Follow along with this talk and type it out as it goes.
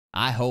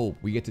I hope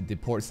we get to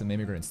deport some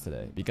immigrants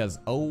today because,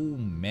 oh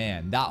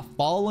man, that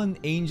fallen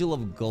angel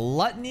of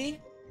gluttony,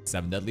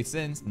 7 deadly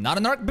sins, not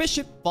an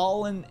archbishop,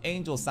 fallen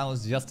angel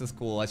sounds just as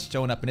cool as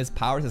showing up, and his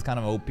powers is kind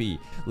of OP.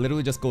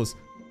 Literally just goes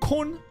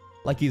kon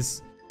like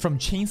he's from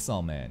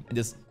Chainsaw Man, and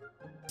just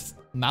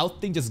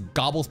mouth thing just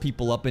gobbles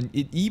people up, and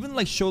it even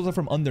like shows up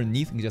from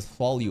underneath and can just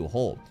swallow you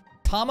whole.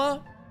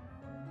 Tama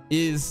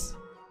is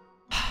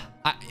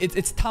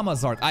it's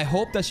Tama's arc. I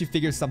hope that she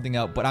figures something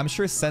out, but I'm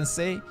sure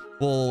Sensei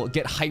will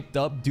get hyped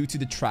up due to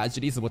the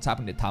tragedies of what's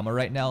happening to Tama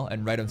right now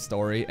and write a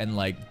story and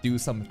like do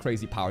some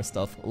crazy power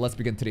stuff. Let's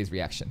begin today's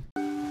reaction.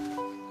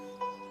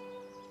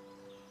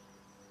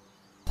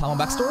 Tama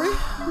backstory?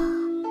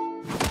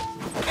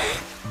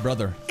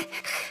 Brother.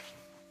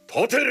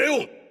 立てレオ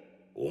ン、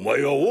お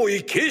前は王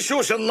位継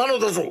承者なの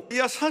だぞ。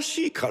優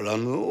しいから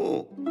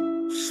の。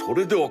そ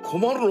れでは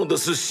困るので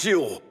す、シ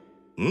オ。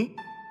ん？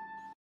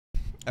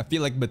 I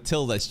feel like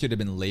Matilda should have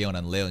been Leon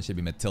and Leon should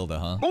be Matilda,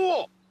 huh?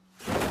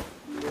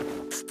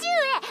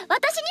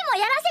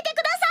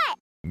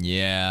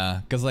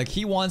 Yeah, because like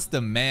he wants the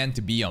man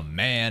to be a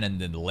man and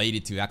then the lady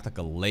to act like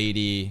a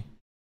lady.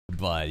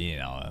 But you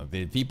know,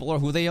 the people are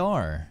who they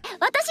are.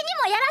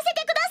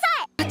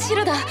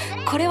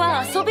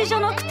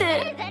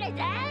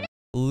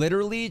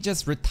 Literally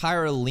just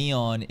retire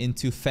Leon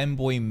into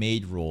femboy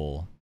maid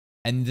role.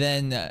 And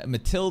then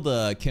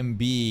Matilda can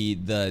be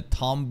the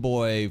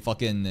tomboy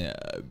fucking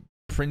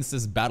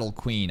princess battle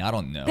queen. I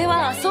don't know.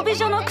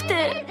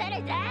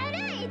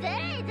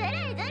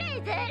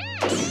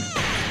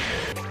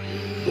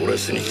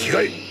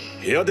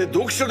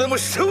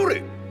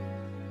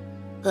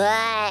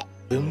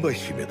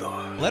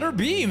 Let her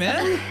be,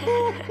 man.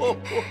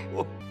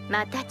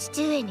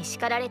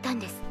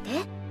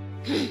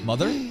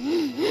 Mother?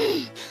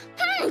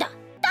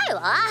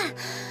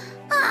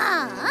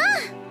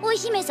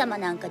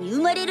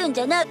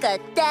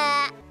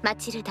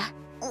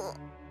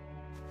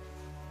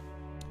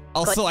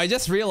 Also, I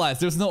just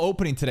realized there's no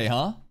opening today,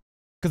 huh?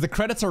 Because the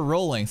credits are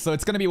rolling, so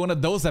it's gonna be one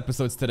of those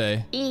episodes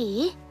today.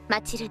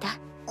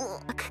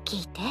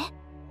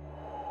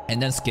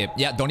 And then skip.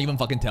 Yeah, don't even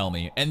fucking tell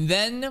me. And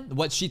then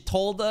what she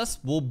told us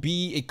will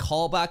be a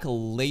callback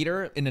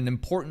later in an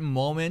important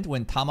moment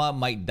when Tama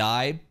might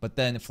die, but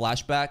then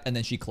flashback, and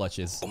then she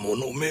clutches.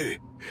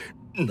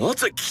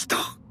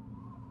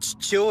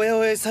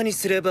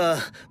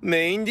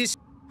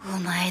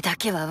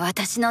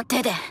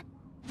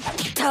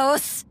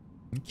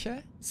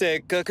 Okay.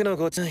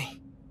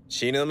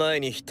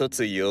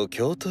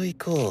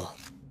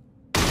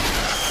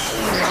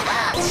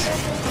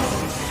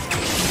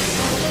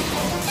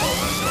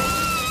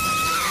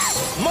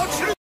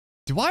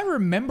 Do I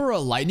remember a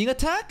lightning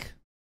attack?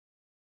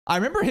 I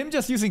remember him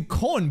just using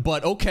Kon,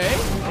 but okay.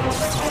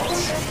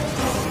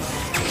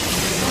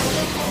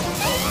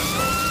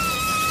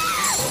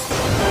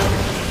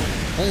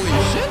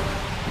 Holy shit.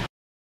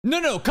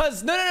 No,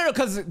 cause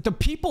the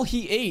people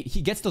he ate,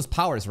 he gets those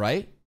powers,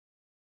 right?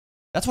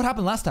 That's what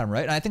happened last time,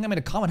 right? And I think I made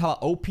a comment how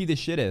OP this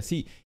shit is.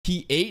 He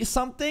ate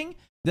something,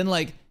 then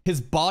like his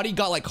body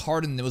got like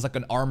hardened. It was like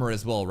an armor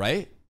as well,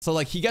 right? So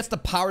like he gets the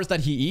powers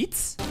that he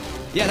eats.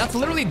 Yeah, that's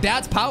literally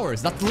Dad's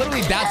powers. That's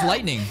literally Dad's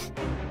lightning.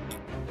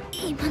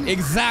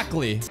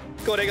 Exactly.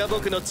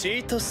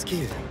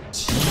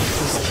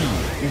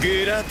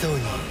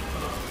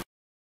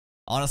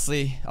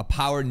 Honestly, a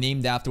power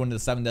named after one of the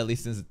 7 deadly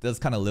sins does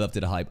kind of live up to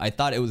the hype. I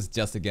thought it was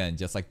just like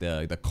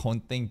the Kon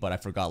thing, but I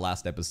forgot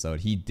last episode.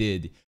 He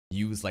did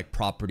use like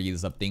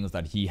properties of things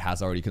that he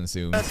has already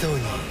consumed. So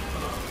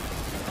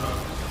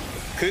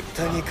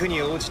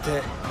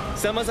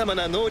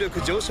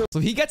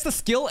he gets the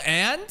skill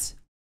and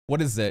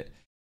what is it?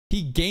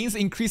 He gains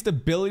increased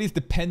abilities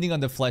depending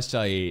on the flesh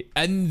I ate.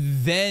 And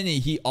then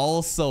he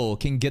also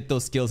can get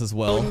those skills as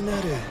well.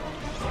 That's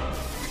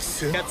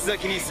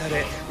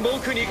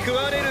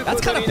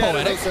kind of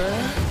poetic.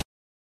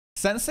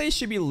 Sensei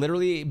should be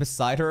literally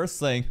beside her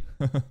saying,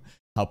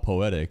 how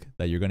poetic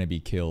that you're going to be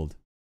killed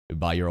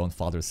by your own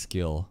father's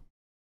skill,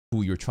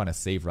 who you're trying to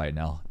save right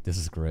now. This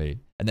is great.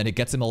 And then it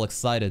gets him all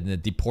excited, and the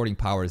deporting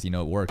powers, you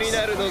know, it works.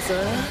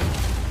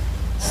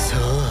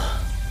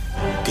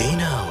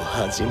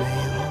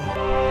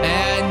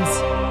 And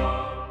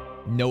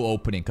no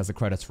opening because the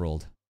credits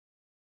rolled.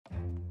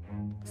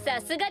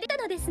 That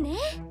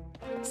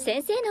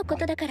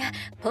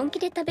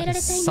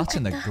is such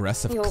an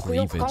aggressive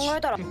cleavage.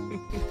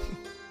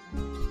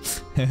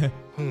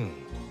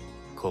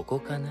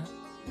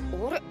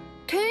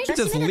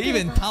 Just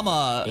leaving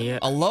Tama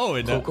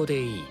alone.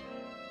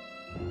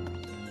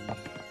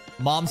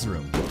 Mom's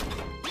room.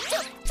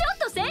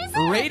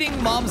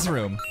 Raiding Mom's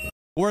room.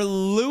 We're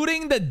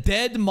looting the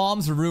dead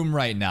mom's room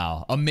right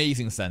now.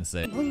 Amazing,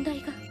 Sensei.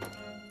 Looting?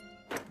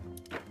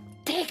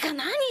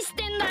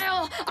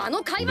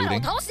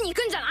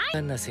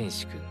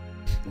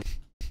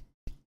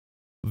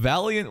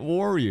 Valiant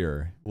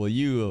warrior, will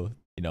you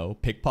know,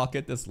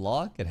 pickpocket this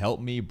lock and help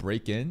me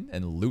break in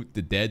and loot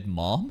the dead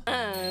mom?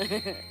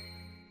 That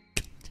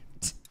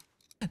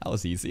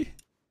was easy.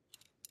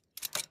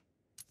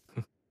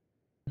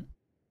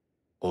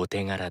 お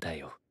手柄だ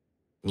よ、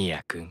ニ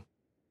ア君。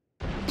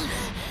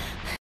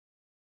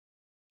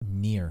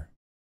Near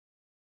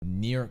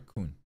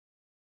Kun.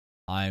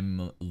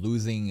 I'm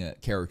losing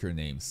character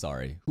names,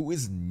 sorry. Who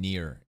is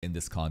Near in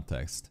this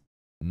context?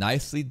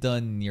 Nicely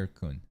done, Near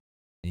Kun.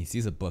 And he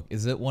sees a book.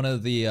 Is it one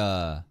of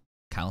the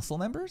council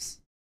members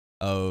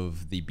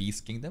of the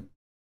Beast Kingdom?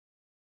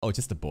 Oh,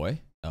 just a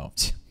boy? Oh.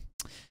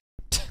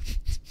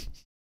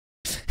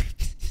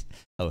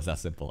 Oh, it's that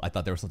simple. I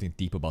thought there was something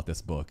deep about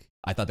this book.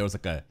 I thought there was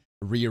like a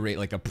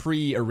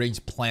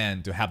pre-arranged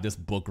plan to have this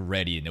book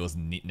ready, and it was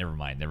never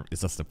mind.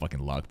 It's just a fucking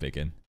log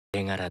picking.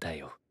 手柄だ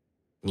よ、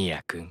ニ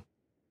ア君。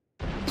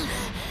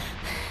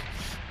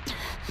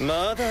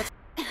まだ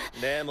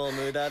でも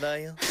無駄だ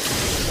よ。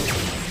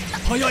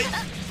早い。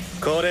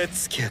これ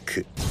つ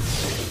客。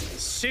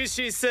獅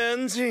子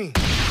先人。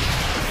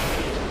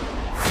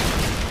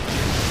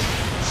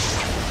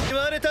言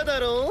われただ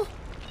ろう。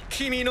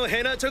君の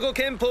ヘナチョコ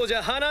憲法じ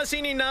ゃ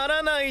話にな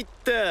らないっ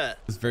て。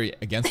It's very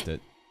against it.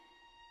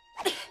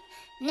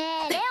 ね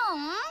えレオ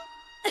ン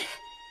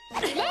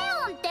レ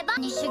オンってば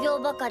に修行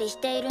ばかりし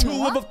ている To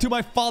の live up to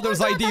my father's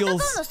戦う ideals. の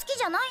好き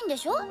じゃないんで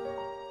しょ。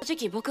正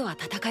直僕は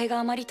戦いが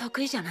あまり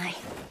得意じゃない。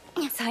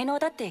才能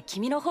だって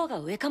君の方が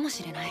上かも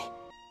しれない。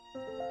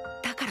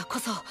だからこ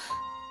そ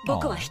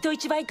僕は人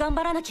一倍頑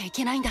張らなきゃい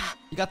けないんだ。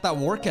You got that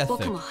work ethic.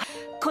 僕も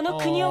この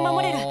国を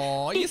守れる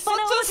立派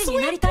な王子に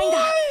なりたいんだ。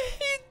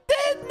He's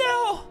dead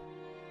now.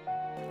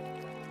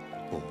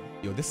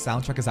 Yo, this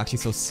soundtrack is actually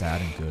so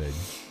sad and good.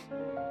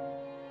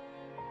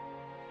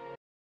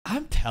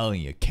 I'm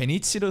telling you,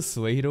 Kenichiro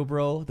Suehiro,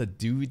 bro, the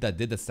dude that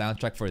did the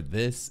soundtrack for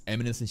this,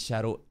 Eminence in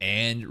Shadow,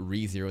 and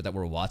ReZero that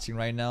we're watching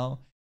right now,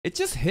 it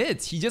just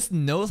hits. He just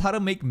knows how to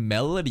make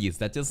melodies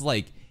that just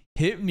like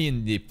hit me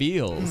in the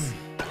feels.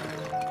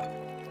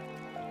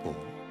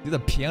 Dude, the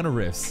piano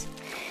riffs,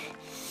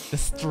 the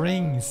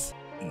strings.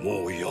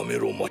 もうやめ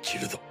ろマチ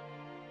ルダ。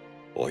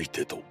相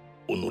手と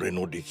己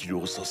の力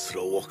量さす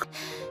らわか。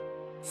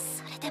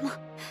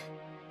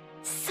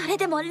それ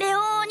でもレオ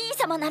ンお兄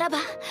様ならば。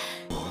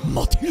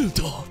マティル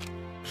ダ。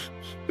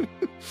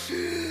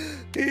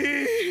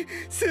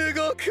す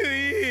ごく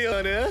いい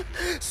よね。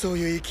そう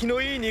いう生き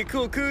のいい肉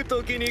を食う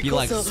ときに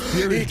こそ He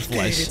生 likes spirit きてい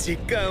る flesh. 実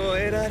感を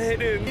得られ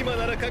る。今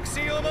なら確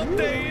信を持って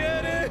言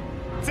え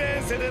る。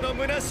前世での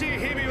虚しい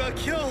日々は今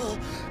日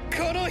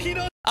この日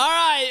の。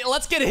Alright,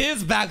 let's get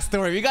his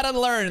backstory. We gotta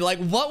learn, like,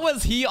 what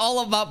was he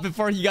all about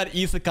before he got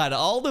isekai?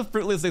 All the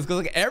fruitless things,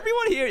 because like,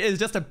 everyone here is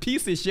just a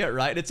piece of shit,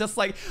 right? It's just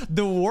like,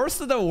 the worst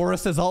of the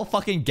worst is all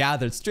fucking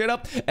gathered. Straight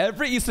up,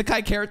 every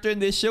isekai character in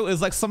this show is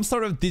like some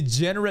sort of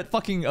degenerate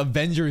fucking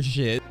Avenger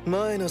shit.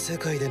 前の世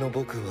界での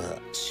僕は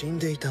死ん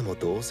でいたも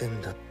同然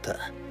だった。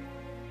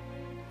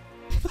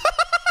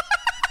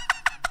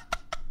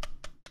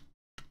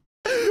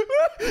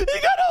He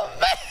got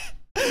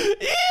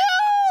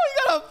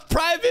a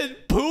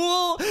private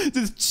pool,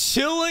 just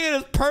chilling in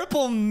his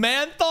purple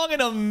man thong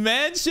in a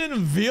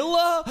mansion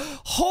villa.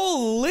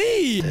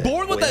 Holy!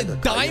 Born with a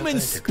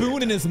diamond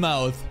spoon in his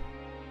mouth.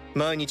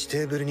 毎日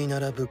テーブルに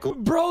並ぶご。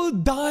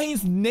 Bro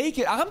dines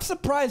naked. I'm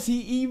surprised he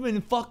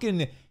even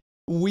fucking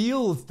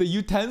wields the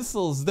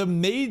utensils. The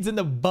maids and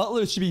the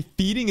butlers should be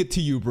feeding it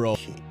to you, bro.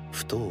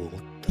 ふと思っ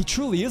た。 He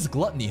truly is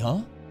gluttony,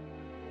 huh?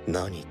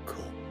 何か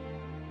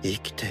生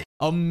きて。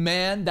 A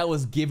man that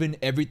was given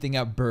everything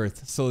at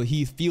birth, so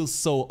he feels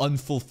so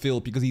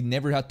unfulfilled because he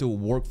never had to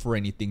work for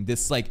anything.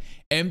 This like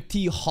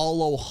empty,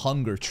 hollow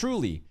hunger.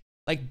 Truly,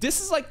 like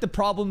this is like the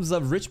problems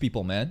of rich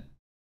people, man.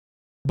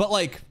 But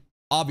like,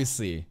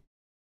 obviously,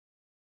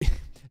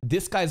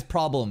 this guy's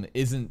problem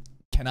isn't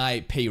can I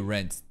pay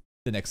rent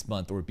the next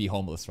month or be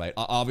homeless, right?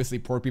 Obviously,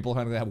 poor people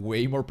are gonna have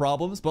way more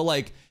problems. But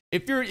like,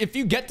 if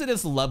you get to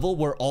this level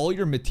where all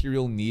your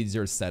material needs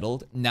are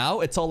settled, now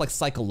it's all like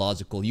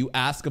psychological. You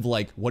ask of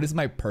like, what is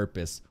my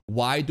purpose?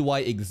 Why do I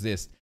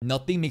exist?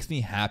 Nothing makes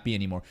me happy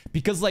anymore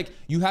because like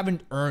you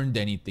haven't earned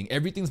anything.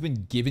 Everything's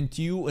been given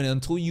to you, and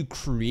until you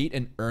create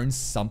and earn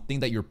something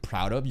that you're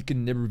proud of, you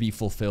can never be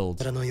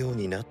fulfilled. のよう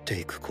になっ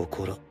ていく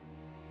心。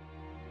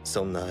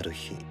そんなある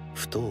日、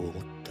ふと思っ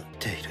た。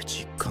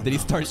 Did he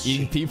start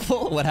eating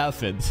people? What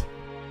happened?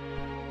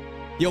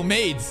 Yo,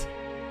 maids!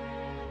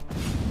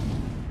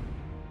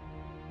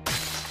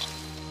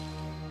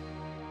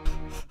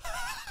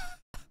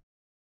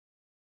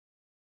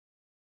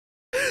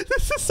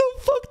 This is so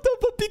fucked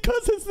up, but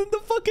because it's in the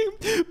fucking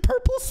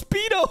purple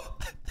Speedo,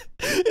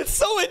 it's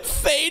so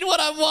insane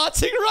what I'm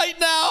watching right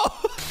now!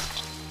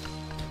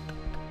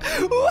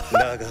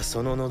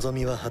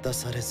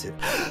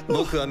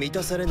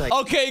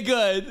 Okay,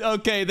 good.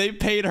 Okay, they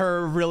paid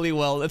her really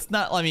well. It's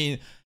not, I mean,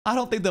 I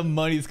don't think the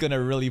money's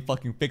gonna really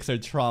fucking fix her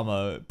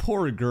trauma.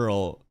 Poor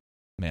girl.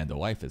 Man, the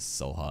wife is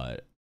so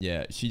hot.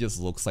 Yeah, she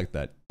just looks like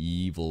that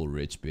evil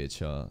rich bitch,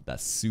 huh?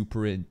 That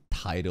super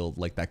entitled,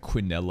 like that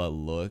Quinella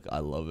look. I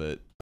love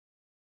it.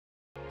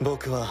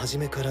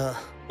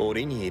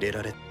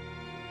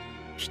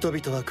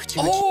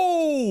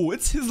 Oh,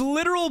 it's his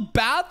literal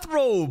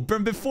bathrobe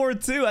from before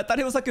too. I thought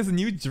it was like his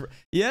new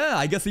yeah,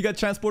 I guess he got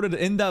transported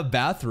in that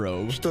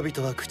bathrobe.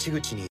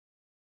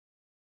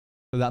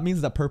 So that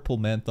means that purple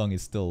man thong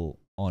is still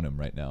on him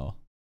right now.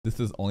 This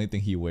is the only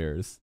thing he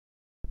wears.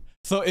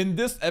 So in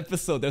this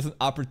episode, there's an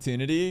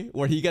opportunity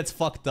where he gets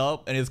fucked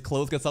up and his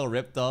clothes gets all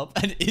ripped up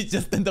and he's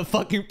just in the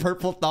fucking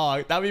purple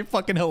thong. That'd be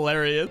fucking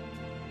hilarious.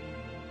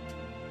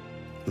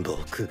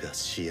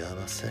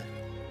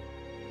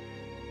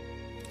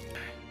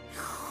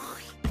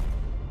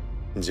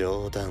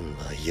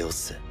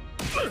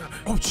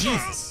 Oh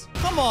Jesus!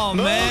 Come on,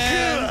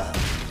 man!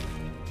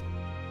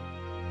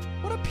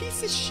 What a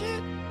piece of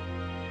shit!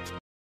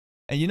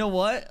 And you know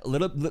what?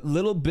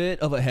 Little bit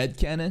of a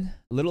headcanon,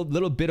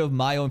 little bit of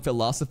my own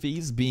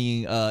philosophies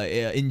being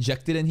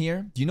injected in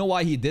here. Do you know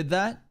why he did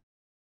that?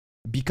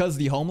 Because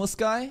the homeless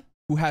guy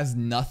who has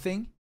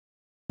nothing,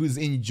 who's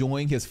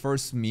enjoying his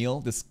first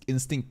meal, this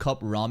instant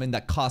cup ramen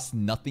that costs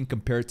nothing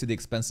compared to the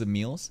expensive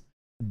meals.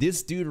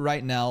 This dude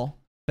right now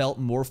felt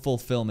more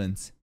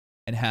fulfillment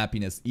and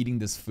happiness eating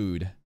this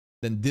food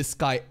than this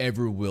guy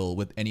ever will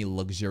with any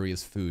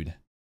luxurious food.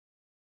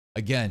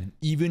 Again,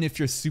 even if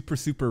you're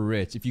super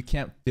rich, if you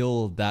can't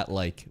fill that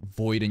like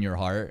void in your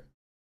heart,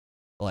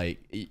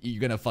 like you're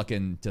gonna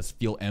fucking just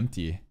feel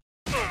empty.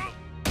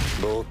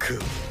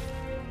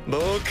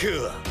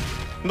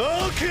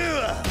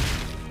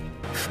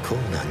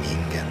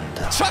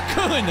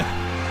 Chakun!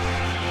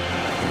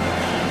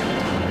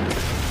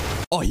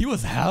 Oh, he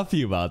was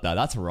happy about that.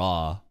 That's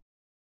raw.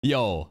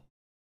 Yo,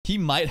 he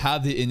might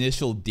have the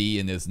initial D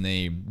in his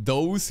name.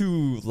 Those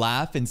who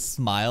laugh and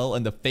smile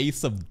in the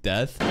face of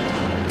death.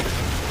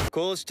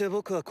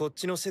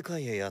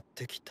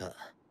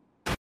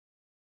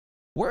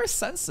 Where is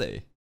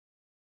Sensei?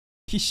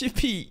 He should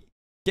be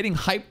getting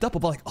hyped up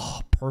about like,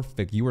 oh,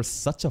 perfect. You were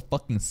such a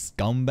fucking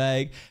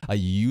scumbag. A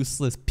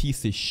useless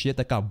piece of shit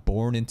that got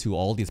born into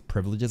all these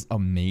privileges.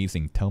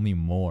 Amazing. Tell me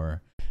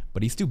more.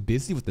 But he's too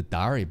busy with the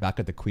diary back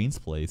at the Queen's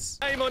place.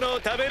 He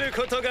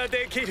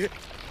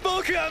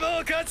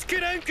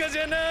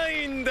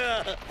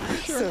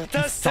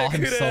saw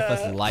himself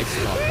as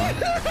livestock.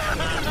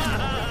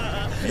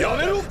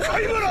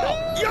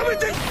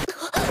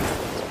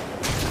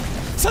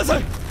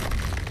 Sensei!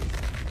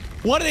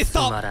 What did they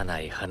stop?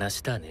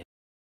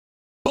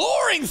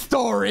 Boring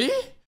story?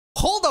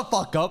 Hold the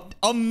fuck up.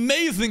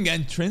 Amazing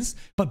entrance,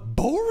 but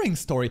boring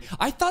story.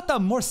 I thought the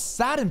more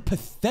sad and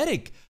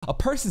pathetic a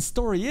person's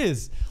story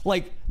is,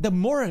 like, the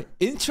more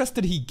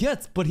interested he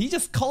gets, but he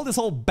just called this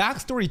whole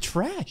backstory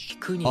trash.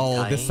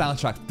 Oh, this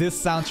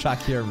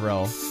soundtrack here,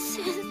 bro.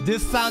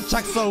 This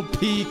soundtrack's so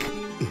peak.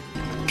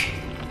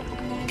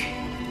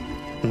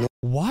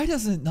 Why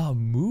does it not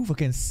move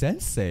against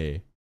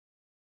Sensei?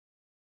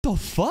 The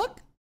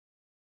fuck?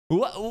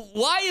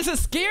 Why is it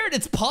scared?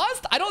 It's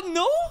paused? I don't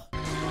know.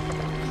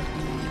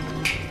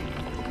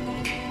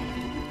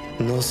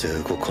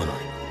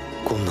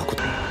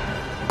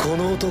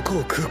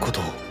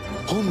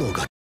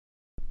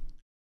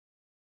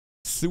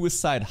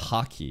 Suicide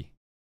hockey.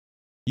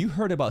 You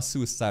heard about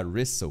suicide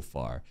risk so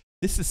far.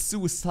 This is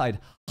suicide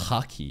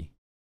hockey.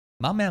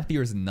 My man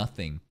fears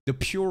nothing. The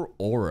pure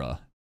aura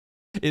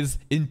is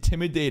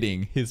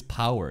intimidating his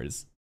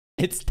powers.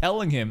 It's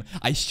telling him,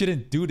 I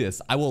shouldn't do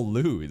this. I will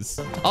lose.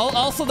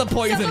 Also the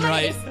poison,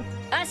 right?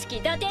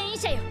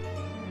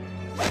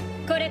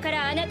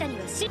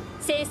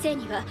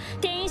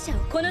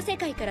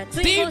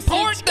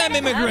 Deport them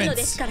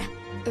immigrants!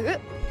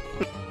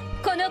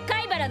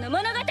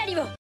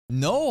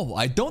 No,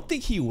 I don't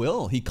think he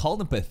will. He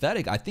called him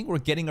pathetic. I think we're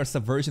getting our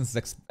subversions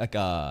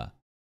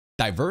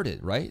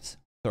diverted, right?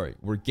 Sorry,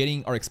 we're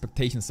getting our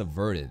expectations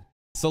subverted.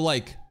 So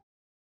like,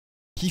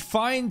 he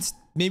finds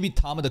maybe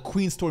Tama, the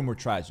Queen story, more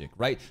tragic,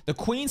 right? The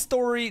Queen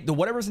story, the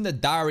whatever's in the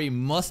diary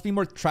must be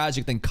more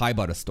tragic than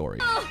Kaibara's story.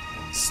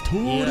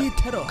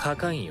 Storyteller.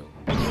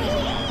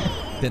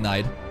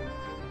 Denied.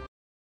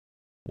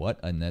 What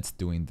Annette's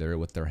doing there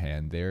with their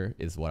hand there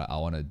is what I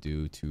want to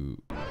do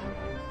to...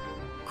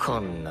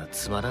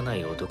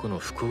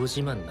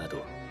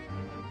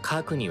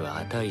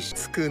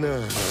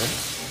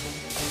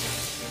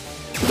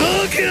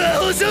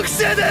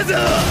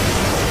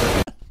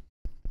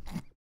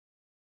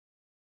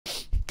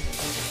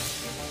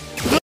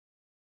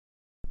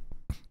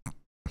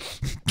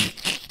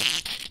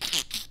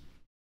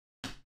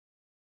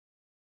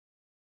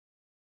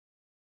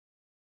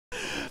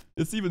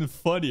 It's even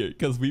funnier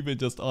because we've been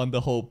just on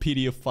the whole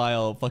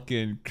pedophile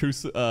fucking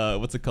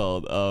what's it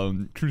called?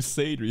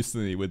 Crusade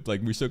recently with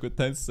like Mushoku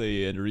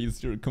Tensei and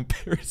Re:Zero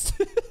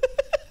comparison.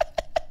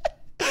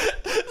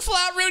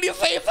 Slap Rudy's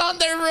face on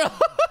there, bro.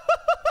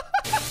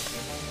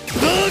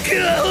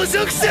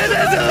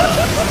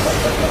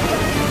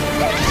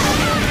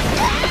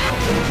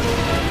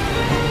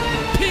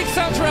 Peak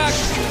soundtrack.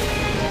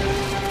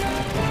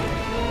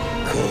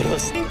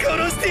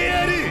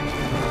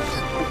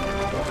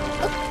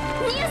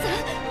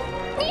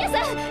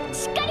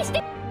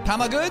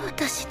 Tama good? What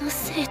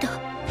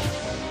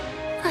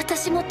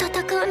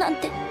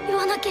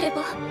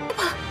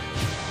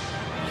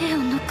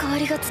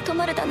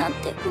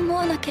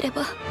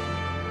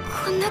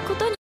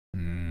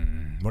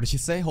did she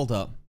say? Hold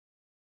up.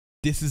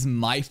 This is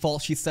my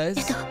fault, she says?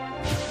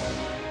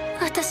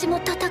 私も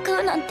戦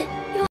うなんて。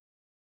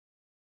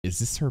 Is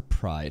this her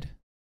pride?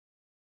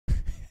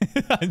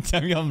 I'm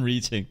telling you, I'm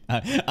reaching.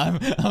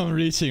 I'm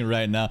reaching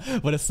right now.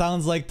 But it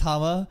sounds like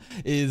Tama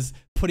is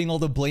putting all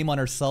the blame on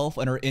herself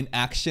and her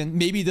inaction.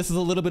 Maybe this is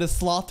a little bit of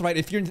sloth, right?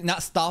 If you're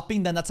not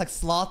stopping, then that's like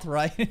sloth,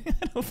 right?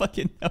 I don't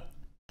fucking know.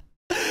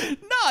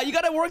 Nah, you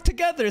gotta work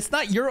together. It's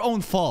not your own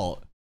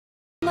fault.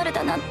 Nah,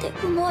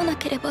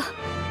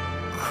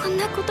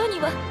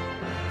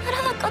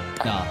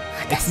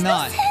 it's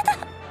not.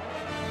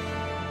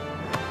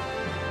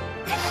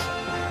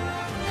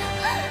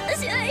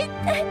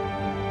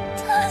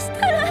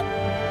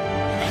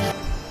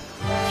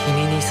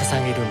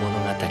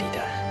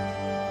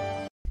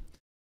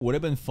 Would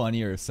have been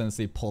funnier if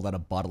Sensei pulled out a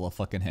bottle of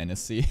fucking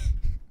Hennessy.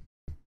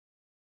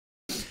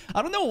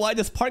 I don't know why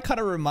this part kind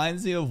of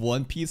reminds me of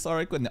One Piece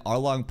arc in the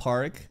Arlong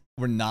Park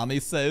where Nami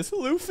says,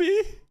 Luffy,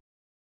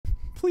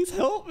 please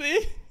help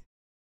me.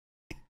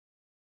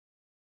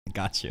 I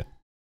got you.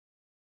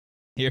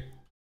 Here.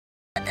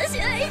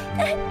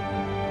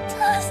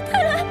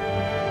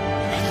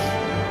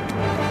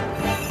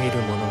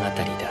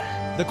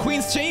 The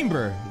Queen's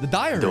Chamber, the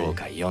diary.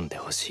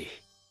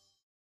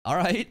 All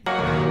right.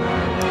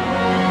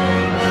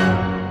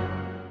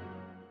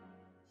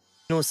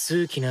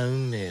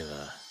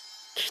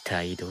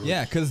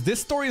 Yeah, because this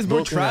story is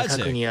more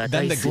tragic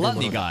than the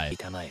Gluttony guy.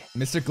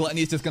 Mr.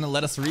 Gluttony is just gonna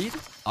let us read?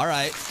 All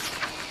right.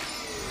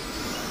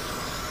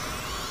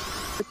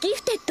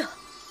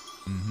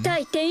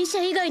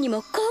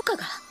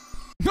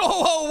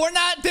 No, we're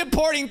not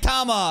deporting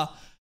Tama.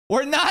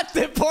 We're not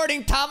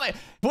deporting Tama.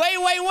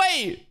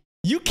 Wait.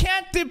 You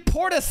can't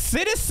deport a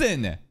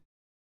citizen.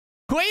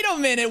 Wait a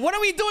minute. What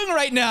are we doing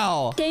right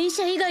now?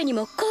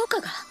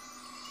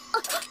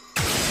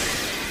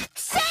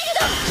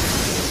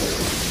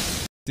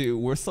 Dude,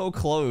 we're so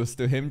close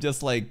to him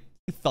just like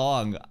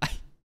thong.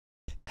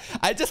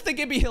 I just think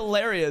it'd be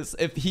hilarious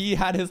if he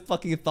had his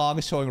fucking thong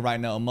showing right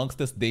now amongst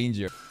this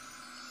danger.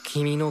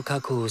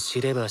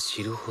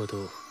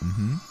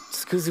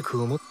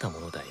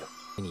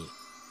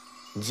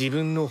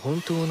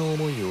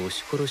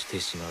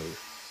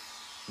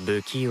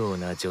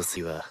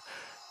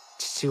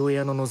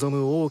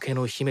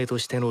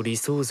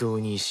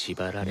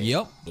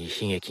 Yep.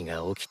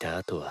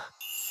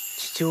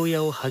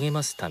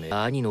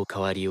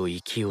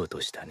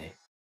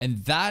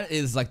 And that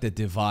is like the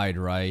divide,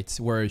 right?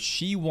 Where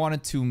she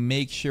wanted to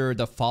make sure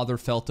the father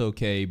felt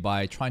okay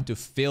by trying to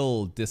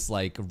fill this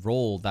like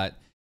role that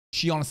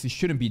she honestly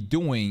shouldn't be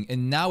doing.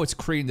 And now it's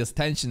creating this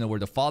tension where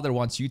the father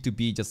wants you to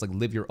be just like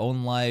live your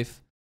own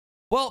life.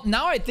 Well,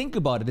 now I think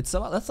about it, it's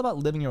about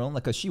living your own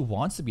life because she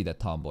wants to be that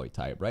tomboy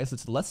type, right? So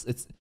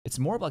it's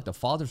more of like the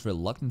father's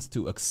reluctance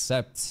to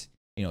accept,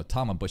 you know,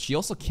 Tama, but she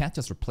also can't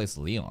just replace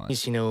Leon.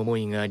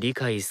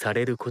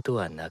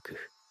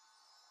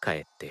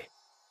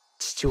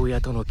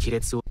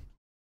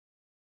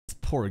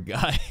 Poor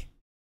guy.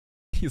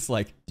 He's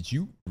like, did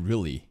you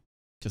really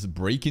just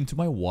break into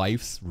my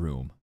wife's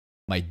room?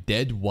 My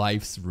dead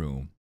wife's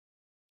room.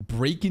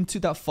 Break into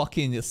that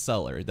fucking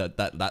cellar,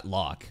 that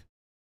lock.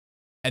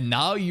 And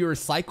now you're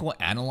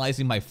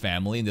psychoanalyzing my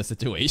family in this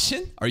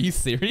situation? Are you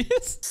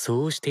serious?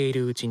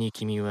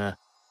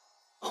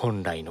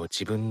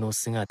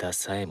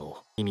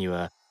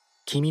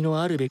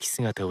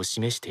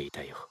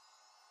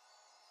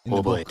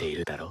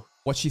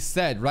 What she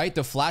said, right?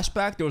 The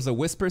flashback, there was a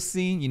whisper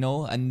scene, you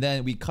know, and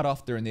then we cut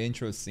off during the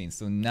intro scene.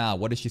 So now,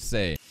 what did she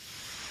say?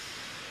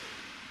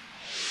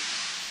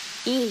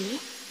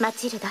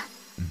 Matilda.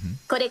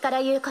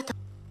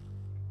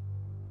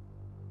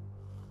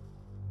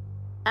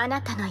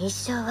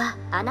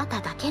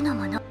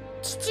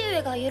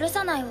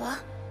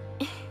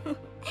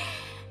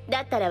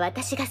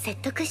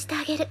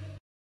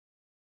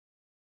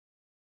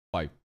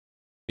 By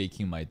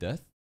faking my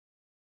death?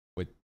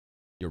 With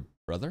your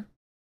brother?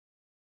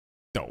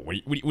 No,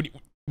 wait.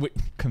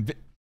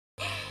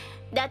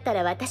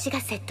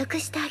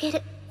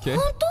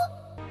 Okay.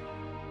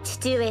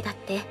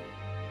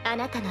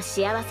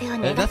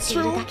 That's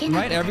true,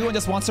 right? Everyone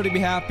just wants her to be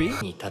happy.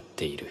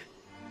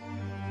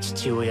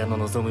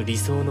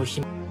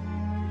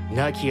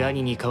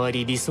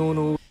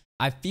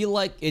 I feel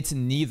like it's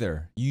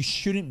neither. You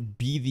shouldn't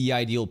be the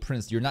ideal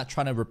prince. You're not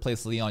trying to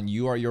replace Leon.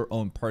 You are your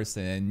own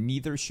person, and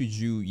neither should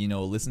you, you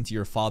know, listen to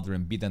your father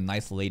and be the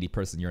nice lady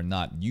person you're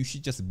not. You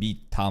should just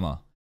be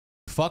Tama.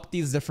 Fuck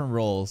these different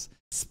roles.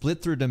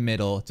 Split through the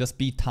middle. Just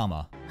be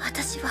Tama.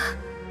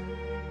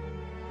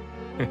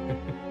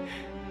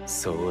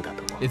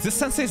 Is this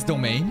Sensei's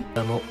domain?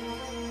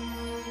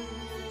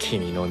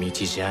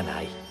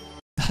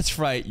 That's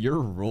right. Your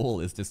role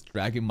is just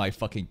dragging my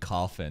fucking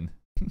coffin.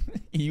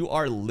 You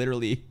are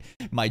literally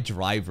my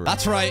driver.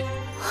 That's right.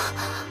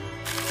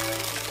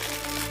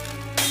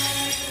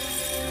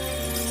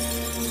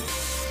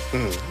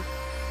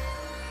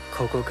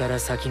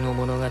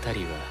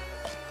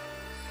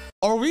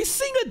 Are we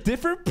seeing a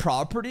different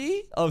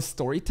property of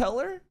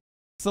storyteller?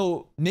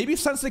 So maybe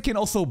Sensei can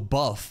also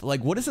buff.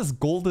 Like, what is this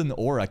golden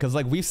aura? Because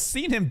like we've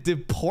seen him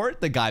deport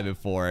the guy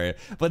before,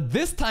 but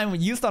this time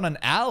used on an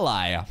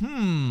ally.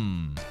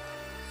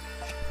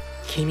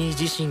 君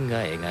自身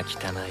が描き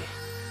たまえ。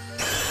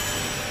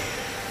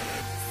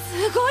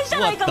すごいじゃ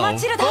ないか、マ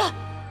チルダ。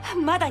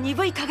まだ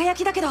鈍い輝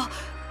きだけど、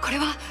これ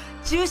は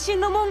重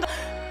心の門が。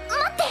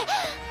待って、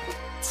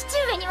父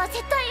上には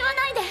絶対言わ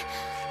ないで。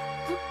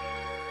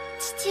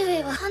父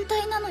上は反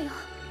対なのよ。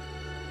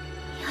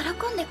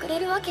喜んでくれ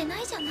るわけな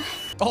いじゃない。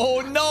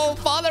Oh no,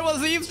 father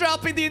was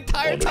eavesdropping the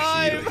entire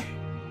time.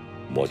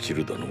 マチ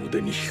ルダの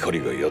腕に光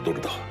が宿る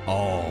だ。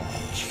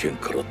危険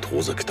から遠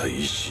ざけた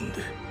い一心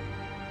で、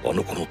あ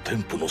の子のテ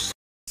ンポの。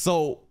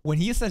So when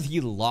he says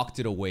he locked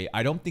it away,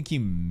 I don't think he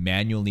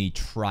manually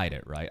tried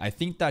it, right? I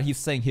think that he's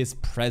saying his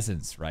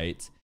presence,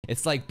 right?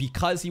 It's like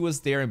because he was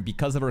there and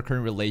because of her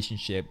current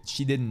relationship,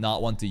 she did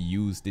not want to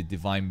use the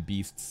divine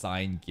beast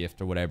sign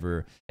gift or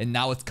whatever, and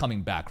now it's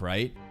coming back,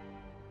 right?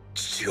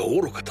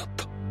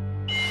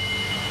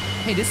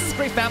 Hey, this is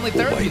great family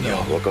therapy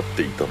though.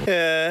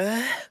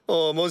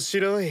 面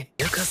白い。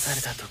生かさ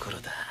れたところ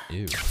だ。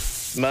Ew.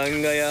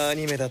 漫画やア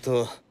ニメだ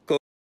と。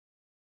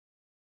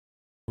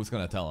Who's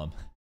gonna tell him?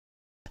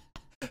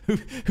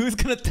 Who's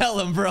gonna tell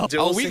him, bro?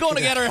 Are we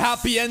gonna get our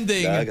happy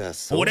ending?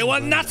 俺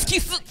は夏キ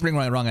ス Bring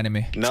wrong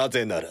enemy. な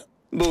ぜなら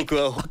僕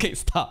は。 Okay,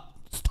 stop.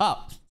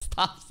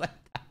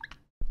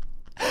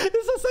 It's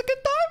the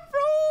second time, bro.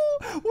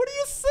 What are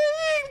you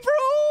saying, bro?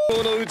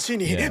 このうち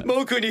に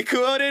僕に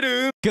食われ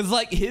る。 Because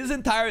like his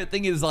entire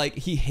thing is like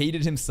he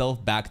hated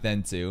himself back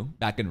then too.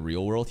 Back in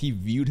real world, he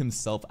viewed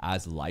himself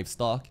as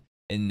livestock,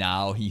 and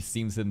now he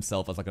sees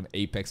himself as like an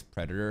apex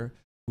predator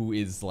who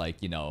is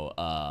like, you know,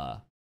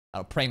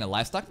 preying on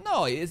livestock.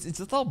 No, it's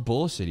just all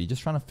bullshit. He's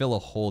just trying to fill a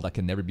hole that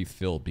can never be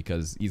filled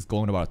because he's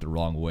going about it the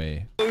wrong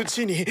way. う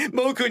ちに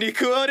僕に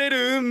食われ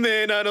る運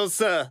命なの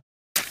さ。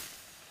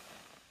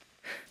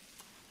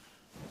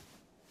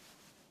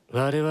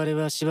我々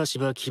はしばし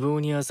ば希望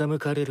に欺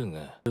かれる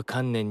が、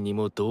観念に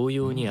も同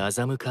様に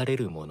欺かれ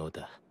るもの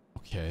だ。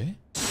Okay.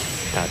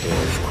 たとえ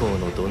不幸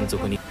のどん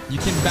底に、 You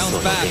can bounce そ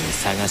の back. 手に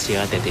探し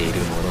当てている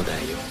ものだよ。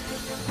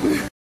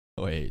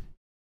Wait.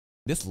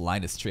 This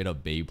line is straight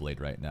up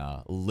Beyblade right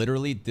now.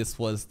 Literally, this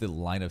was the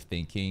line of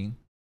thinking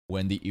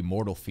when the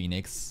immortal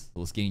Phoenix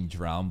was getting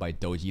drowned by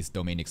Doji's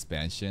domain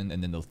expansion,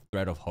 and then the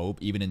thread of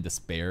hope, even in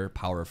despair,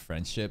 power of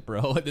friendship,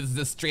 bro. This is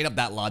just straight up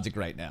that logic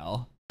right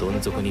now. どん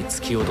底に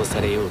突き落と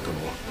されようとも、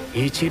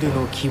一縷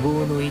の希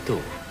望の糸を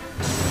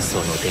そ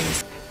の手に。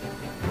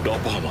ラ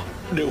パーマ、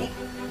レオン、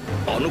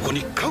あの子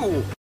に加護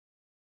を。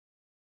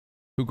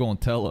 Who gonna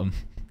tell him?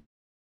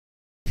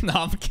 No,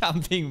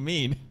 I'm being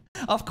mean.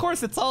 Of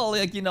course, it's all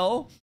like, you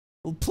know,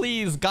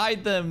 please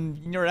guide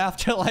them in your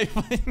afterlife.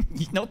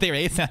 You know, they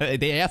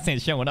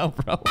ain't showing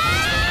up, bro.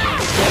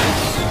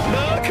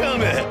 ナカ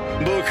メ、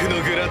僕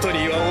のグラトニ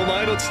ーはお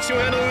前の父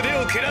親の腕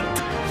を食らっ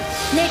た。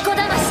猫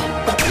だまし。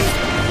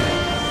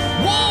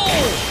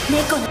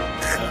猫の。こ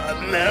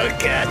の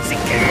ガチか。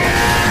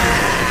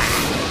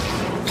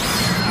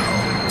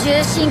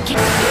重心系。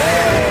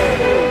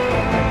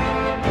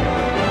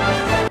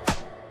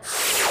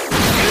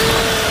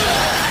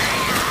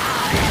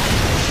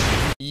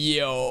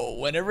Yo,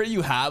 whenever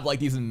you have like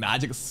these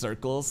magic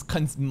circles,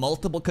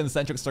 multiple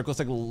concentric circles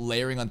like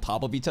layering on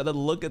top of each other,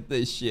 look at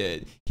this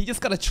shit. He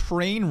just got a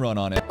train run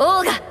on it.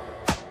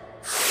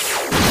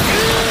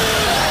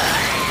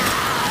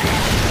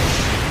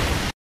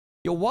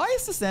 Yo, why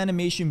is this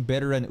animation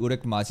better than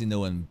Urek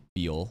Majino and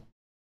Beal?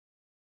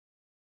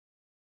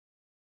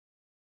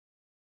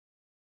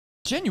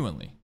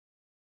 Genuinely.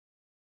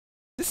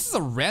 This is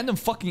a random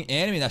fucking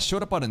anime that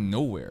showed up out of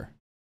nowhere.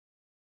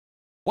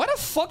 Why the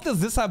fuck does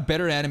this have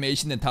better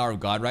animation than Tower of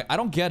God, right? I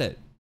don't get it.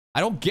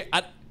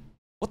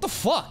 What the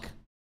fuck?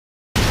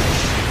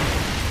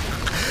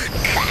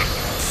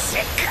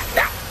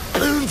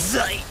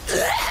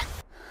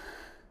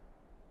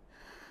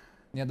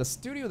 Yeah, the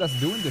studio that's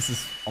doing this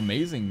is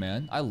amazing,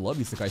 man. I love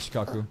Isekai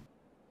Shikkaku.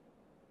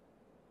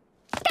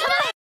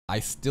 I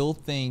still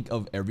think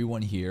of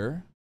everyone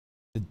here,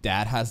 the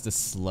dad has the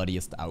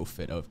sluttiest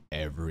outfit of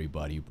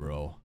everybody,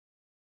 bro.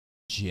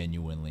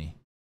 Genuinely.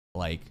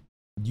 Like,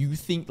 you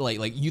think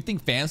you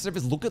think fan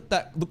service? Look at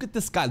that. Look at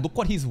this guy. Look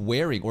what he's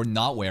wearing or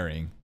not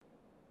wearing.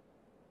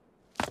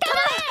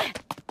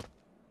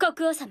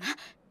 国王様、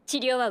治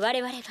療は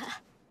我々が。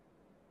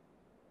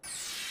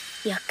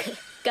よく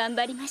頑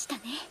張りました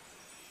ね。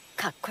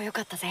かっこよ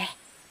かったぜ。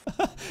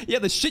Yeah,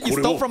 the shit you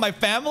stole from my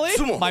family?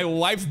 My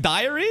wife's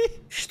diary?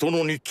 人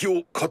の日記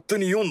を勝手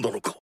に読んだの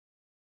か。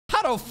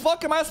 How the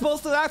fuck am I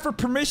supposed to ask for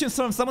permission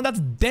from someone that's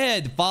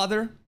dead,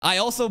 father? I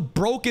also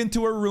broke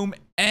into her room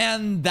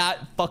and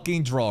that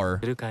fucking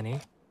drawer. いるか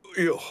ね。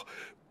いや、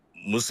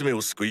娘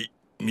を救い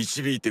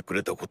導いてく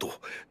れたこと、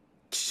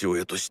父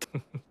親として。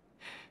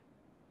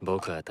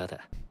僕はた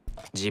だ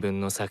自分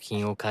の作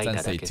品を書いた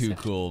だけ Sensei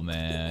さ。 too cool,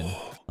 man.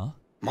 Huh?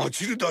 マ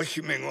チルダ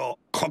姫が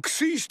覚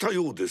醒した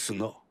ようです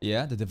な。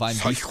Yeah, the divine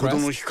beast 先ほど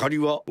の crest. 光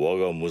は我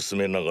が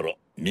娘ながら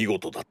見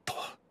事だった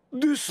わ。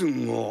です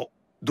が、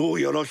どう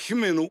やら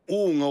姫の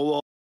オーガ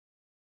は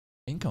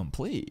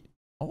Incomplete.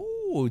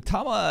 Oh,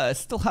 Tama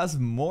still has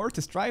more to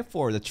strive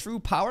for. The true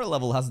power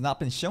level has not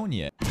been shown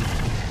yet.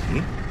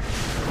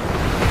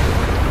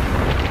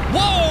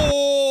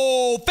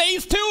 Whoa!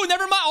 Phase 2,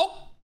 never mind.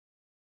 Oh,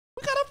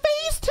 we got a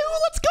phase 2.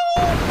 Let's go.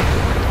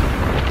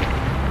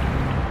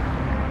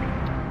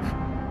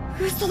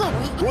 嘘だろ。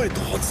捉えた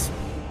はず。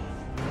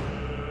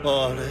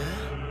あれ、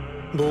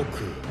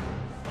僕、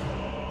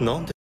な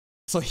んで？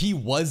 So he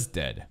was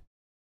dead,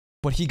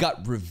 but he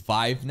got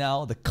revived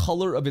now. The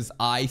color of his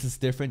eyes is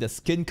different. The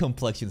skin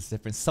complexion is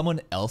different.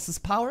 Someone else's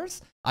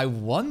powers? I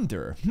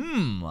wonder.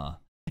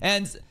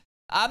 And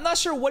I'm not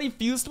sure what he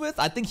fused with.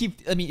 I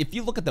mean, if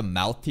you look at the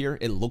mouth here,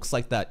 it looks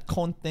like that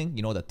cone thing,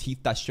 you know, the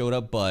teeth that showed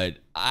up, but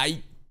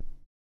I'm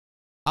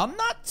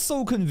not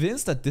so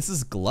convinced that this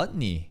is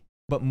gluttony,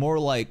 but more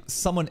like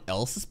someone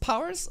else's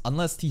powers,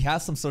 unless he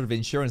has some sort of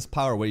insurance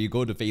power where you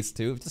go to phase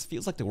 2. It just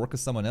feels like the work of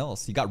someone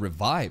else. He got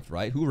revived,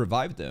 right? Who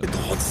revived him?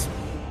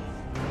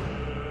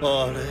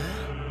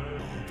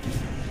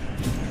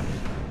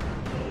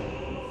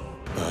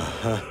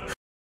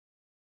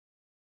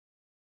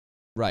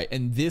 Right,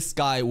 and this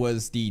guy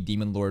was the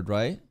demon lord,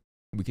 right?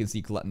 We can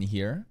see gluttony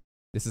here.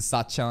 This is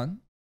Sachan.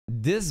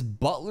 This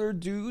butler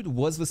dude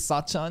was with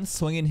Sachan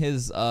swinging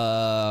his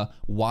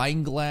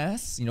wine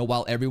glass, you know,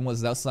 while everyone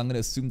was out. So I'm gonna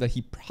assume that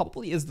he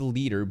probably is the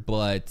leader,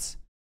 but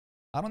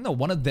I don't know.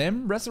 One of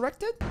them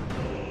resurrected?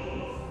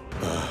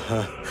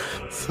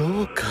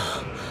 そう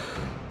か。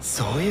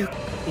そういう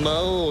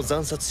魔王を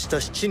惨殺した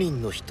7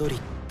人の一人っ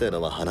て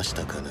のは話し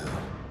たかな。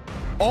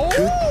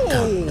食っ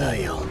たんだ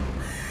よ。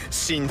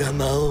死んだ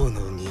魔王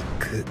の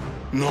肉。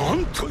な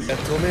んという。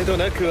止めど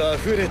なく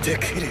溢れて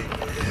くる。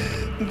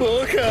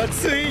僕は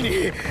つい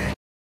に。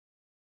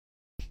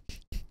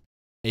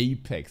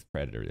Apex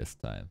predator this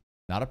time.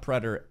 Not a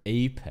predator,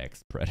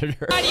 apex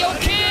predator. Hide your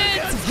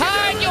kids!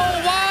 Hide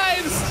your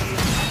wives!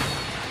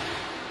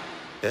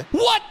 Eh?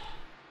 What?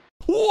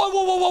 Whoa,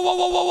 whoa, whoa, whoa, whoa,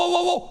 whoa, whoa,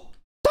 whoa, whoa!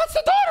 That's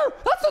the daughter!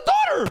 That's the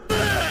daughter!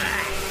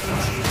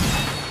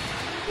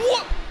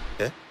 What?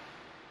 Eh?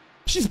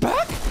 She's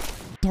back?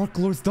 Dark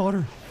Lord's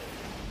daughter.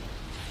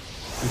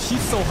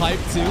 She's so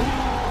hyped too.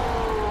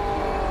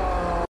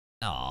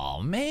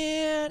 Oh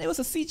man, it was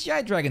a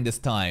CGI dragon this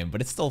time,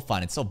 but it's still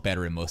fun. It's still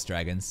better in most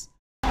dragons.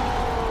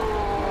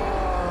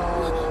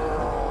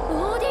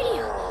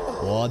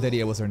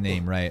 Waderia was her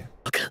name, right?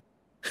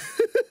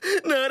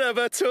 なら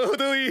ばちょう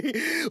どいい。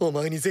お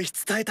前にぜひ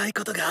伝えたい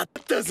ことがあっ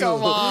たぞ。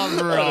 Come on,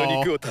 bro. あの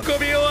肉を喜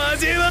びを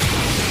味わう。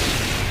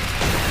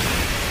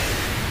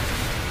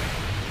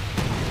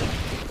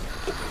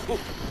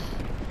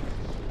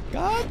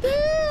God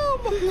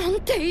damn! な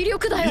んて威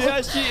力だよ。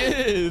 Yeah, she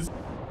is.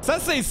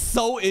 Sensei's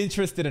so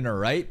interested in her,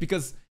 right?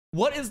 Because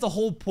what is the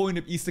whole point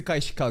of Isekai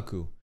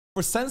Shikkaku?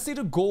 For Sensei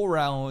to go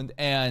around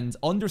and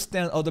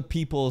understand other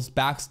people's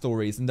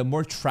backstories, and the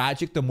more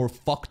tragic, the more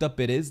fucked up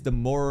it is, the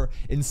more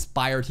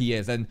inspired he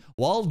is. And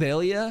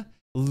Waldelia,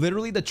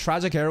 literally the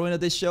tragic heroine of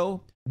this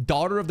show,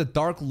 daughter of the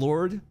Dark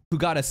Lord, who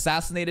got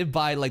assassinated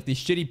by like these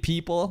shitty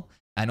people.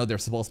 I know they're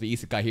supposed to be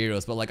Isekai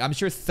heroes, but like I'm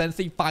sure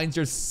Sensei finds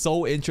her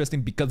so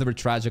interesting because of her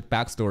tragic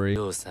backstory.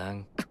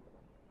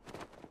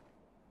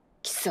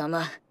 貴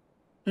様、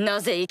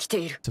なぜ生きて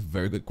いる? It's a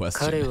very good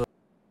question.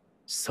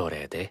 そ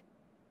れで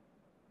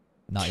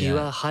Not 気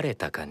は yet. 晴れ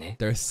たかね?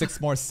 There are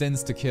 6 more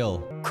sins to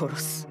kill. 殺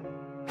す。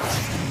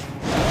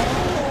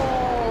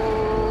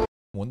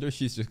 Wonder if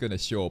she's just gonna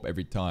show up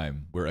every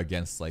time we're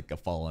against like a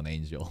fallen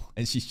angel.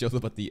 And she shows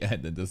up at the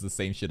end and does the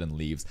same shit and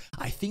leaves.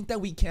 I think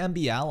that we can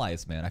be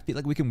allies, man. I feel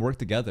like we can work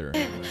together.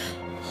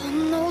 あ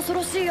んな恐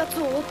ろしいやつ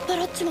を追っ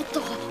払っちまっ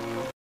た。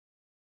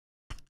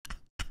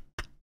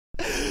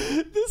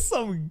 This is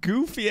some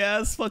goofy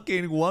ass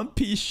fucking One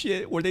Piece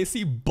shit where they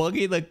see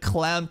Buggy the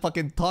Clown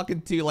fucking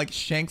talking to like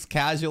Shanks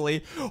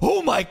casually.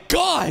 Oh my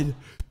god!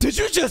 Did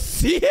you just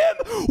see him?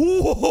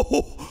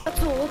 Whoa! や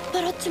つを追っ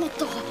払っちまっ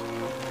た。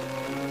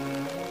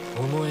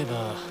思え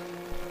ば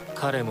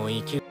彼も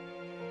生きる。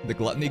 The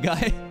gluttony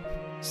guy?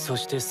 そ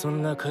してそ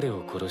んな彼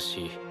を殺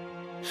し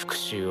復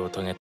讐を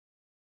遂げ。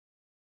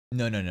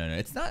 No.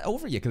 It's not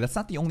over yet because that's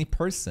not the only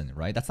person,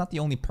 right? That's not the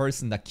only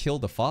person that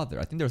killed the father.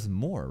 I think there's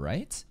more,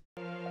 right?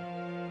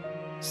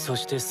 そ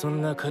してそ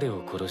んな彼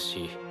を殺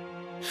し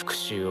復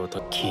讐をと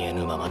消え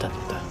ぬままだっ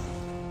た。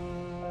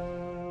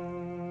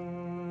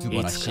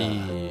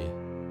 Tsubarashi.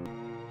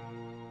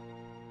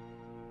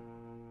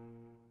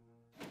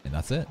 And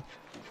that's it.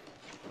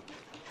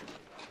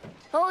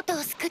 オートを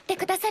救って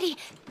くださり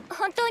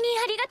本当に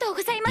ありがとう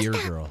ございまし Dear た。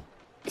 girl.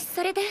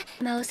 それで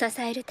魔を支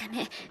えるた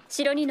め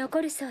城に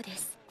残るそうで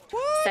す。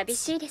寂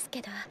しいです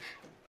けど。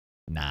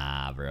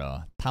 Nah,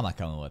 bro. Tama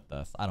coming with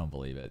us. I don't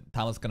believe it.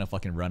 Tama's gonna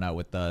fucking run out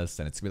with us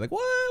and it's gonna be like,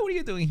 what? What are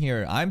you doing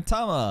here? I'm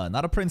Tama,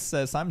 not a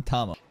princess. I'm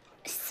Tama.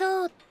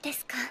 そうで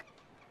すか。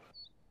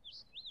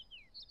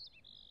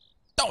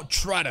 Don't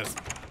try to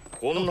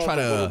こんなとこ try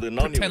ろ to で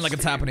何を pretend like し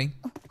it's ている happening.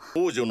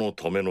 王女の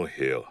ための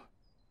部屋。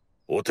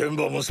おてん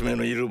ば娘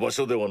のいる場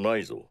所ではな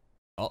いぞ。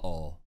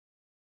 Uh-oh.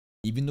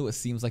 Even though it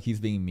seems like he's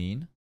being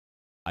mean,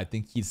 I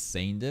think he's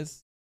saying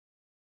this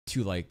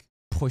to like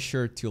push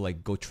her to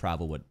like go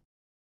travel with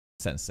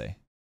Sensei.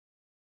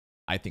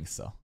 I think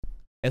so.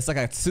 It's like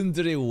a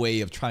tsundere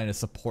way of trying to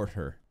support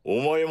her.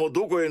 お前も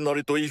どこへな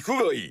りと行く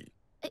がいい。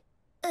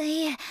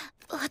いえ、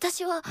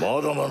私は。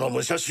まだまだ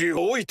武者衆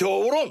が置いては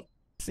おらん。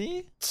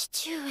See?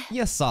 父上。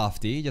 Yeah,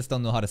 softy. You just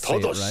don't know how to say た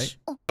it, だ right? し、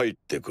入っ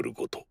てくる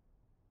こと。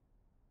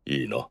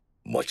いいな、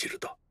マチル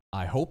ダ。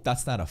I hope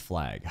that's not a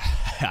flag.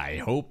 I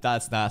hope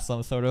that's not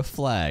some sort of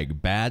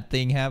flag. Bad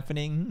thing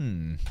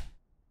happening?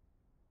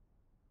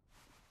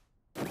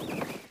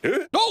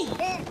 Oh!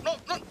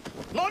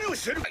 何を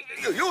してる？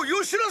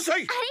よしなさ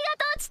い。ありが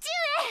とう、父上。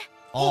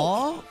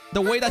 Aw, the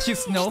way that she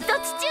snow. きっと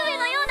父上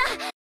のよう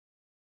な。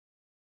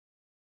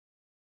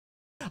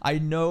 I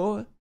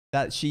know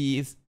that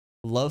she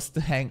loves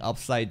to hang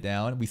upside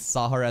down. We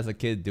saw her as a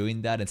kid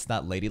doing that. It's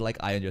not ladylike,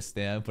 I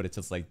understand, but it's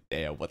just like,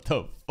 damn, what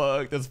the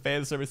fuck? This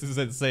fan service is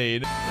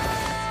insane.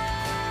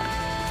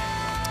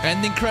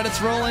 Ending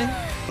credits rolling.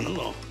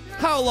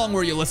 How long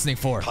were you listening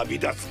for? 旅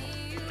立つ。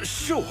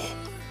師匠、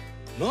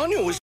何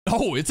を？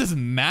 Oh, it's his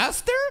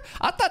master?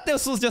 I thought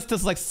this was just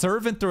his like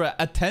servant or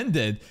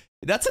attendant.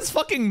 That's his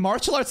fucking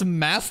martial arts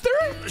master?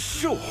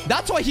 師匠。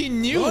 That's why he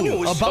knew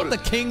about the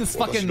king's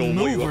fucking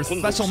move or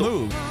special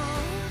move.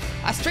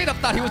 I straight up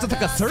thought he was just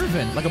like a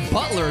servant, like a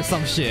butler or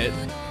some shit.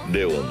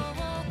 レオン、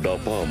ラ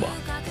パーマ。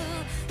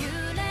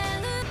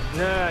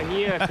なあ、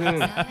ニア君。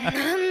な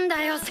ん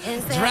だよ、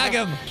先生。 Drag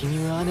him!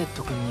 君はアネッ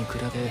ト君に比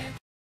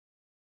べ。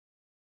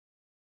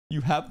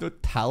You have no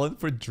talent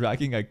for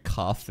dragging a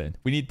coffin.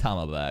 We need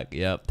Tama back.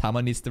 Yep,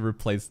 Tama needs to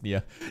replace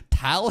Nia.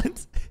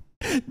 Talent?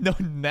 No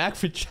knack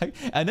for dragging.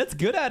 Annette's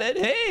good at it.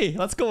 Hey,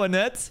 let's go,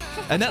 Annette.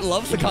 Annette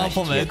loves the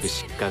compliments.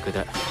 失格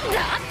だ。だっ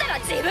たら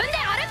自分で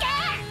歩け。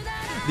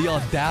 The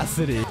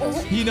audacity.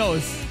 He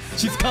knows.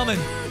 She's coming.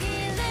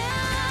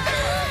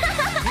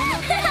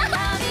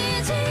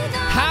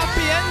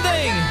 Happy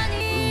ending!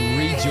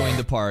 Rejoin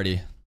the party.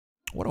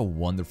 What a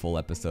wonderful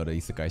episode of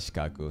Isekai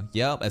Shikkaku.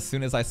 Yep, as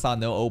soon as I saw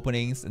no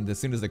openings and as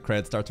soon as the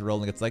credits started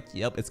rolling, it's like,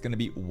 yep, it's gonna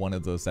be one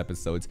of those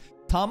episodes.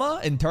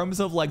 Tama, in terms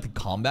of like the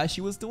combat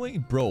she was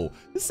doing, bro,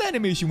 this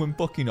animation went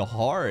fucking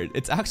hard.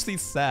 It's actually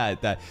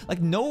sad that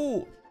like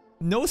no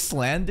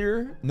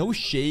slander, no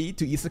shade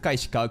to Isekai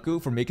Shikkaku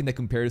for making the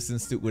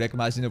comparisons to Ureka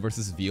Majino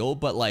versus Veal,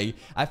 but like,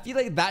 I feel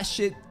like that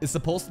shit is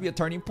supposed to be a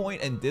turning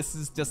point, and this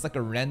is just like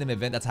a random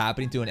event that's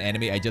happening to an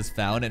anime I just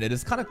found, and it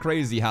is kind of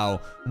crazy how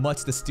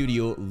much the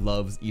studio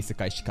loves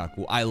Isekai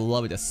Shikkaku. I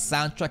love it. The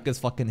soundtrack is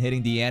fucking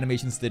hitting, the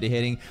animation's steady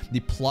hitting,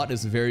 the plot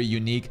is very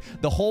unique,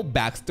 the whole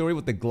backstory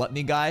with the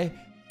gluttony guy,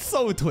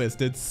 so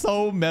twisted,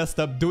 so messed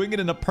up, doing it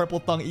in a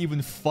purple tongue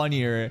even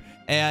funnier.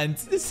 And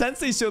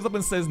Sensei shows up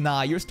and says,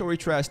 nah, your story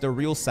trash. The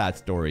real sad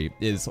story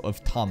is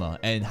of Tama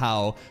and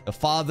how the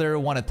father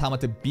wanted Tama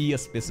to be a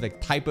specific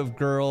type of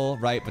girl,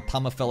 right? But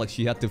Tama felt like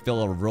she had to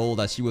fill a role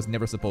that she was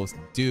never supposed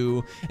to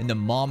do. And the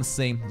mom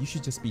saying, you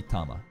should just be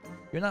Tama.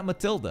 You're not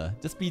Matilda,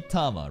 just be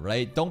Tama,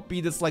 right? Don't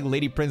be this like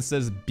lady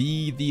princess,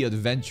 be the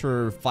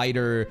adventurer,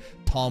 fighter,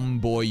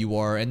 tomboy you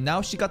are. And now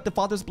she got the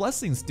father's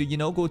blessings to, you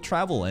know, go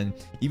travel and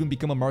even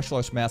become a martial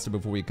arts master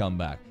before we come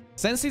back.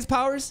 Sensei's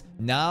powers,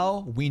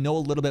 now we know a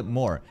little bit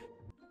more.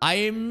 I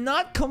am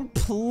not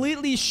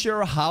completely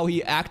sure how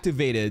he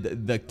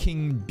activated the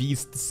King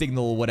Beast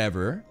signal,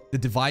 whatever, the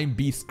Divine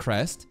Beast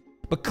crest,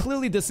 but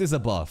clearly this is a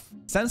buff.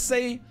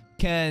 Sensei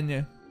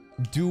can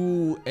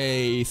do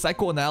a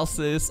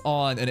psychoanalysis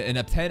on an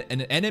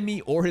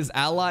enemy or his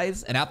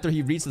allies, and after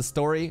he reads the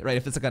story, right,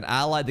 if it's like an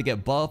ally, they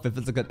get buff. If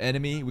it's like an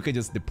enemy, we could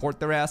just deport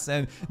their ass.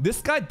 And this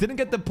guy didn't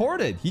get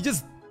deported, he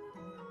just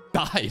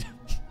died.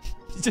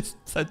 He just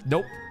said,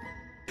 nope,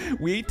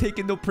 we ain't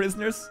taking no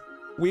prisoners,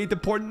 we ain't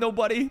deporting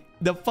nobody.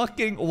 The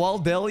fucking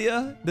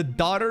Waldelia, the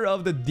daughter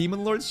of the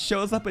demon lord,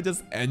 shows up and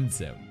just ends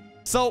him.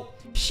 So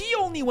he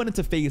only went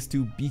into phase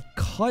 2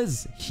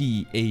 because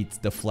he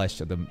ate the flesh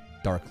of the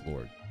Dark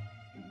Lord.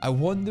 I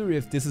wonder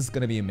if this is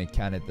gonna be a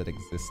mechanic that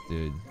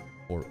existed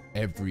for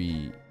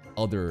every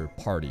other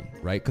party,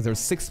 right? Because there's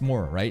 6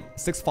 more, right?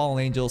 6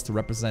 fallen angels to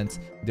represent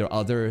their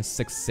other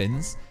 6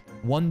 sins.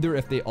 Wonder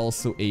if they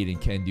also ate and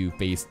can do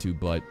phase 2,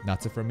 but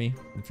not it for me.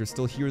 If you're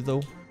still here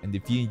though, and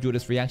if you enjoyed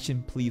this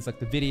reaction, please like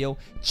the video,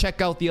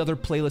 check out the other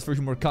playlist for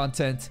more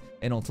content,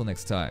 and until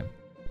next time,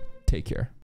 take care.